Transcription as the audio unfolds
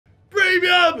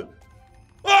Premium!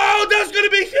 Oh, that's gonna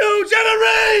be huge! And a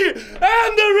re!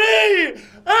 And a re!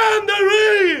 And a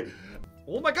re!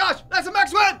 Oh my gosh, that's a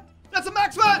max win! That's a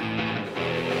max win!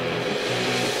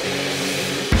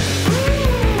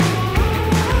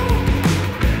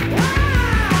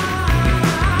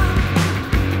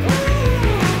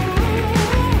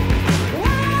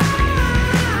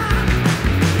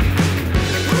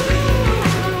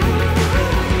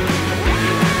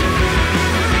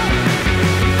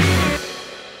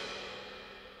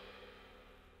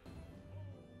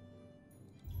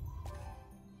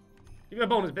 Give me a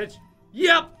bonus, bitch.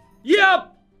 Yep!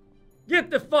 Yep!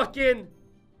 Get the fuck in.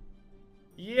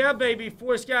 Yeah, baby.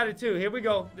 4 scattered 2. Here we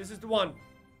go. This is the one.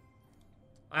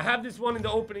 I have this one in the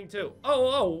opening too.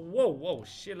 Oh, whoa.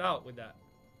 Chill out with that.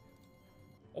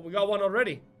 Oh, we got one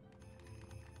already.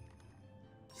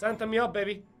 Santa me up,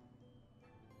 baby.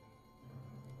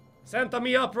 Santa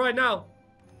me up right now.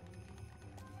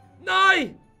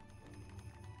 Nine!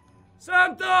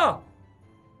 Santa!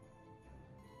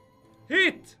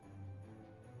 Hit!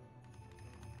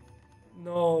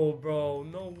 No, bro.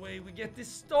 No way. We get this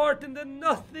start and then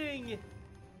nothing.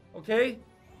 Okay.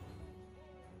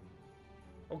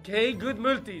 Okay, good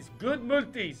multis. Good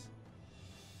multis.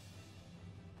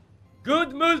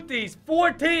 Good multis.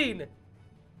 14.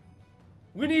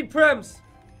 We need prems.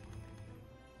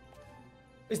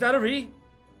 Is that a re?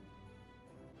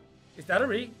 Is that a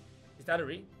re? Is that a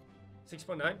re?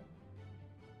 6.9.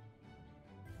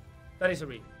 That is a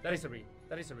re. That is a re.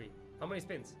 That is a re. How many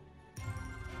spins?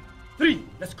 3.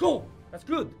 Let's go. That's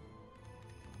good.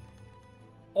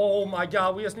 Oh my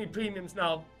god. We just need premiums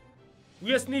now. We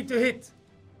just need to hit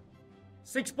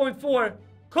 6.4.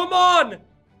 Come on.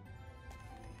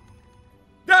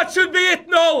 That should be it.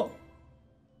 No.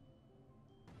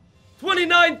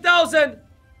 29,000.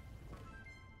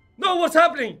 No, what's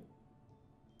happening?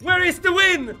 Where is the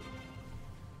win?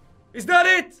 Is that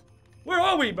it? Where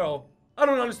are we, bro? I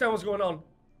don't understand what's going on.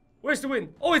 Where's the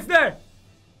win? Oh, it's there.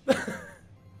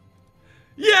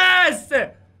 Yes!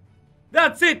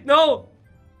 That's it, no?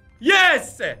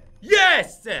 Yes!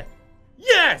 Yes!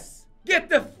 Yes! Get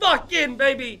the fuck in,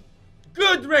 baby!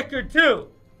 Good record too!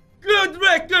 Good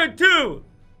record too!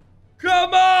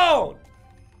 Come on!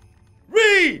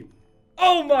 Re!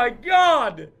 Oh my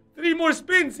god! 3 more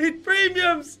spins! Hit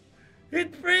premiums!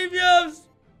 Hit premiums!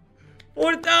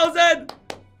 4,000!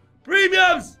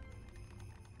 Premiums!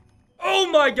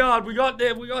 Oh my god! We got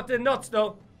the nuts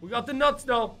though! We got the nuts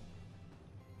though!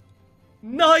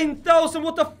 9,000!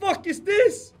 What the fuck is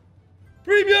this?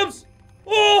 Premiums!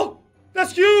 Oh!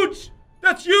 That's huge!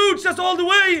 That's huge! That's all the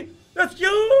way! That's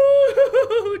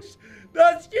huge!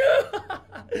 That's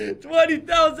huge!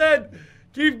 20,000!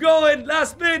 Keep going!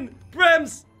 Last spin!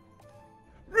 Prems!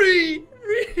 Re!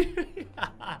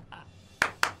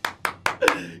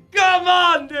 Come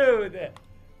on, dude!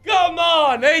 Come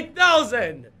on!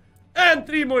 8,000! And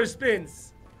 3 more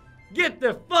spins! Get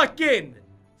the fuck in!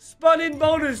 Spun in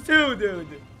bonus too,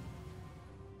 dude.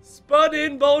 Spun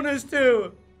in bonus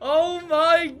too. Oh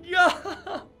my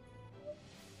god.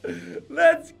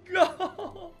 Let's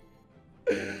go.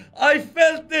 I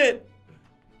felt it.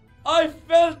 I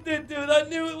felt it, dude. I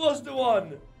knew it was the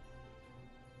one.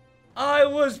 I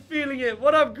was feeling it.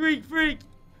 What up, Greek Freak?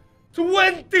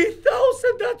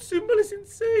 20,000. That symbol is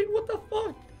insane. What the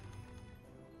fuck?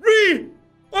 Re.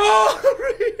 Oh,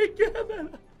 re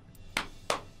again.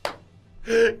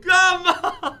 Come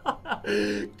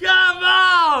on! Come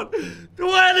on!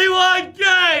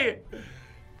 21K!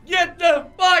 Get the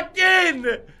fuck in!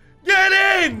 Get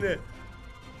in!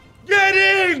 Get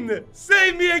in!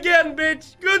 Save me again,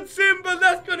 bitch! Good symbol,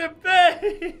 that's gonna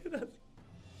pay!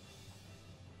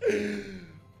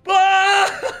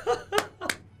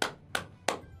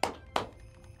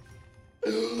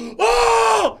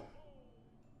 Oh!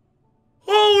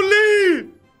 Holy!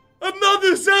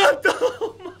 Another Santa!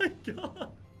 Oh my god!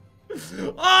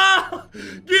 Ah!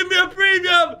 Give me a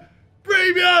premium!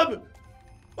 Premium!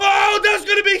 Oh, that's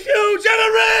gonna be huge! And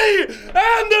a re!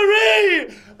 And a re!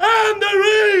 And a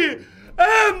re!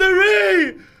 And a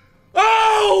re!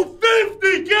 Oh!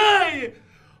 50K!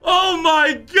 Oh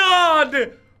my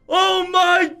god! Oh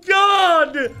my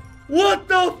god! What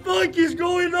the fuck is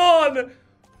going on?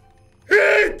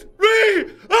 Hit! Re!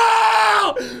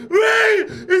 Ah! Re!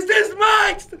 Is this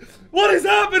maxed? What is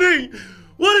happening?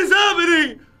 What is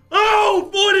happening? Oh!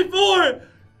 44!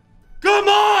 Come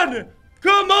on!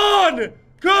 Come on!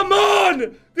 Come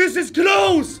on! This is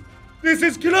close! This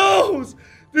is close!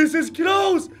 This is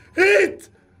close! Hit!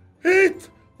 Hit!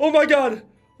 Oh my god!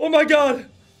 Oh my god!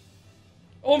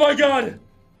 Oh my god!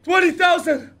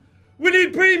 20,000! We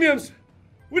need premiums!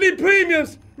 We need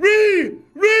premiums! Re!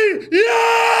 Re!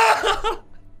 Yeah!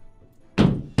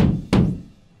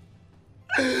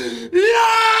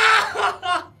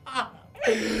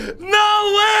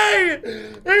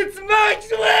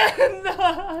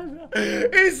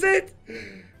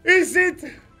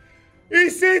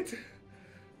 Is it?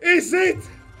 Is it?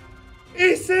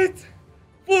 Is it?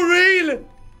 For real?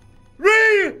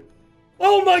 Real?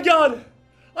 Oh my god.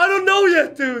 I don't know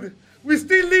yet, dude. We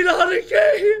still need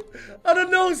 100k. I don't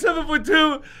know.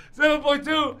 7.2.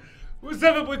 7.2.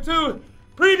 7.2.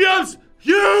 Premiums.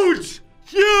 Huge.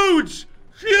 Huge.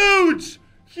 Huge.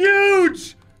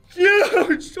 Huge.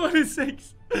 Huge.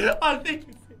 26. I think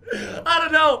it's... I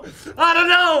don't know. I don't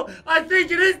know. I think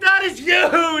it is. That is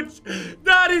huge.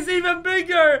 That is even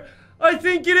bigger. I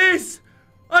think it is.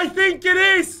 I think it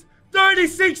is.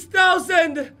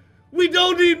 36,000. We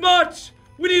don't need much.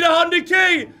 We need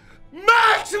 100k.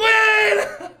 Max win.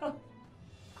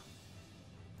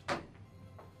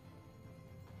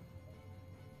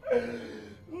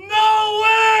 No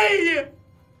way.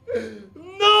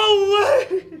 No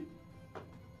way.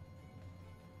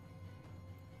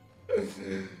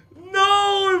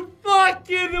 No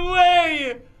fucking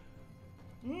way!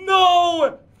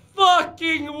 No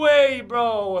fucking way,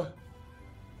 bro!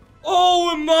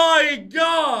 Oh my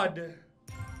god!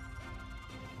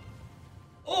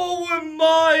 Oh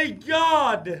my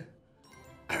god!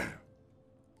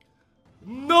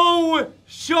 No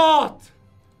shot!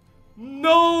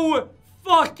 No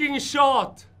fucking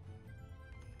shot!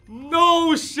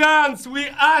 No chance we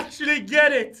actually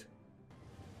get it!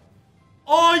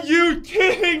 Are you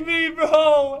kidding me,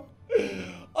 bro?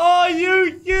 Are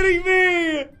you kidding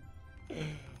me?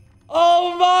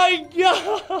 Oh my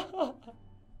god!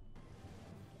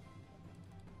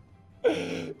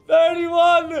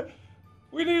 31!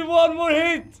 We need one more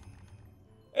hit!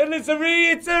 And it's a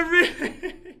re!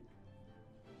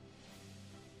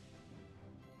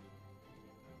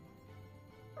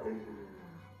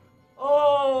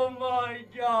 Oh my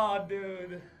god,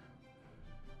 dude.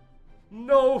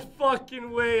 No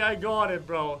fucking way I got it,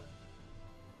 bro.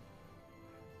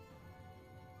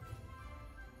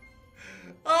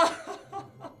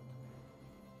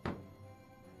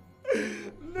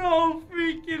 No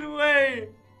freaking way.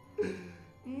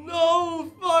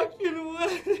 No fucking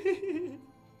way.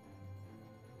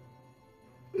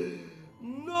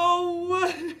 No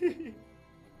way.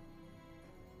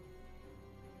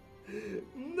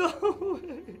 No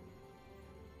way.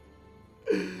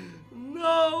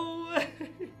 No way!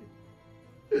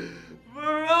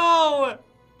 Bro!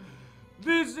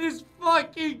 This is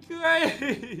fucking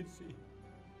crazy!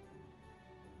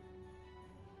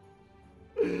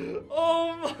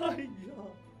 Oh my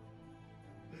god!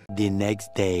 The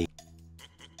next day.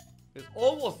 It's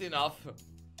almost enough.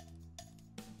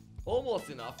 Almost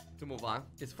enough to move on.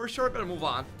 It's for sure gonna move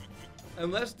on.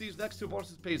 Unless these next two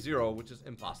bonuses pay 0, which is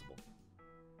impossible.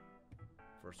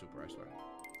 For super, I swear.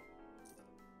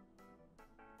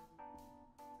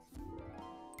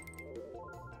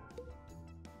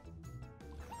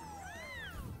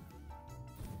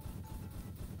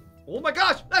 Oh my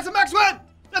gosh! That's a max win!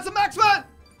 That's a max win!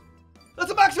 That's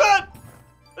a max win!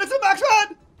 That's a max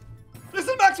win! This is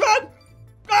a max win!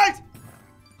 Guys!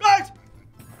 Guys!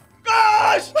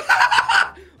 Guys!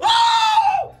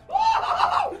 Oh!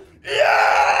 Oh!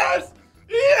 Yes!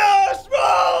 Yes,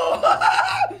 bro!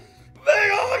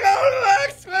 Biggo got a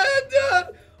max win, dude!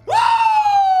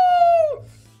 Woo!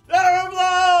 There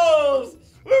blows!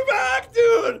 We're back,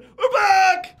 dude! We're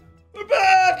back! We're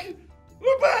back!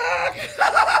 We're back!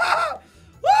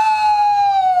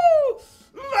 Woo!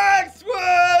 Max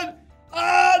win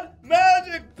on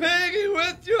Magic Piggy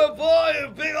with your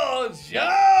boy Biggo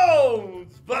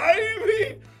Jones,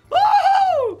 baby!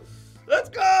 Woo! Let's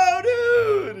go,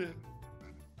 dude!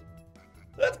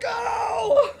 Let's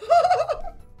go!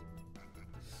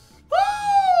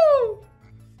 Woo!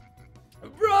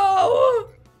 Bro!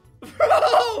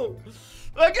 Bro!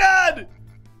 Again!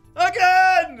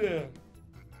 Again!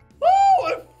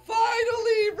 Oh, and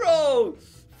finally, bro!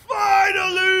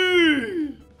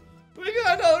 Finally! We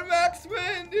got another max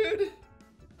win, dude!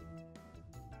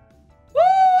 Woo!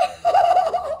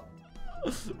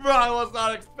 Bro, I was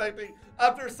not expecting,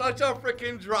 after such a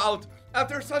freaking drought,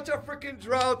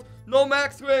 no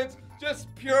max wins,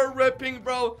 just pure ripping,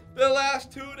 bro. The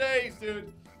last 2 days,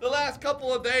 dude. The last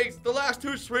couple of days, the last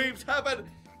 2 streams have been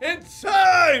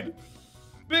insane!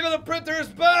 Biggo the printer is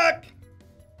back!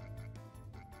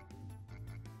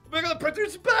 Biggo the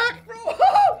printer's back, bro!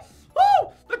 Oh!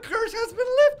 Oh! The curse has been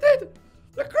lifted!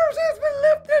 The curse has been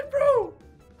lifted, bro!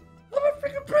 I'm a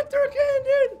freaking printer again,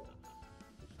 dude!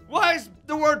 Why is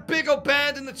the word Biggo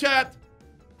banned in the chat?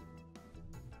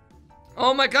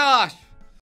 Oh my gosh!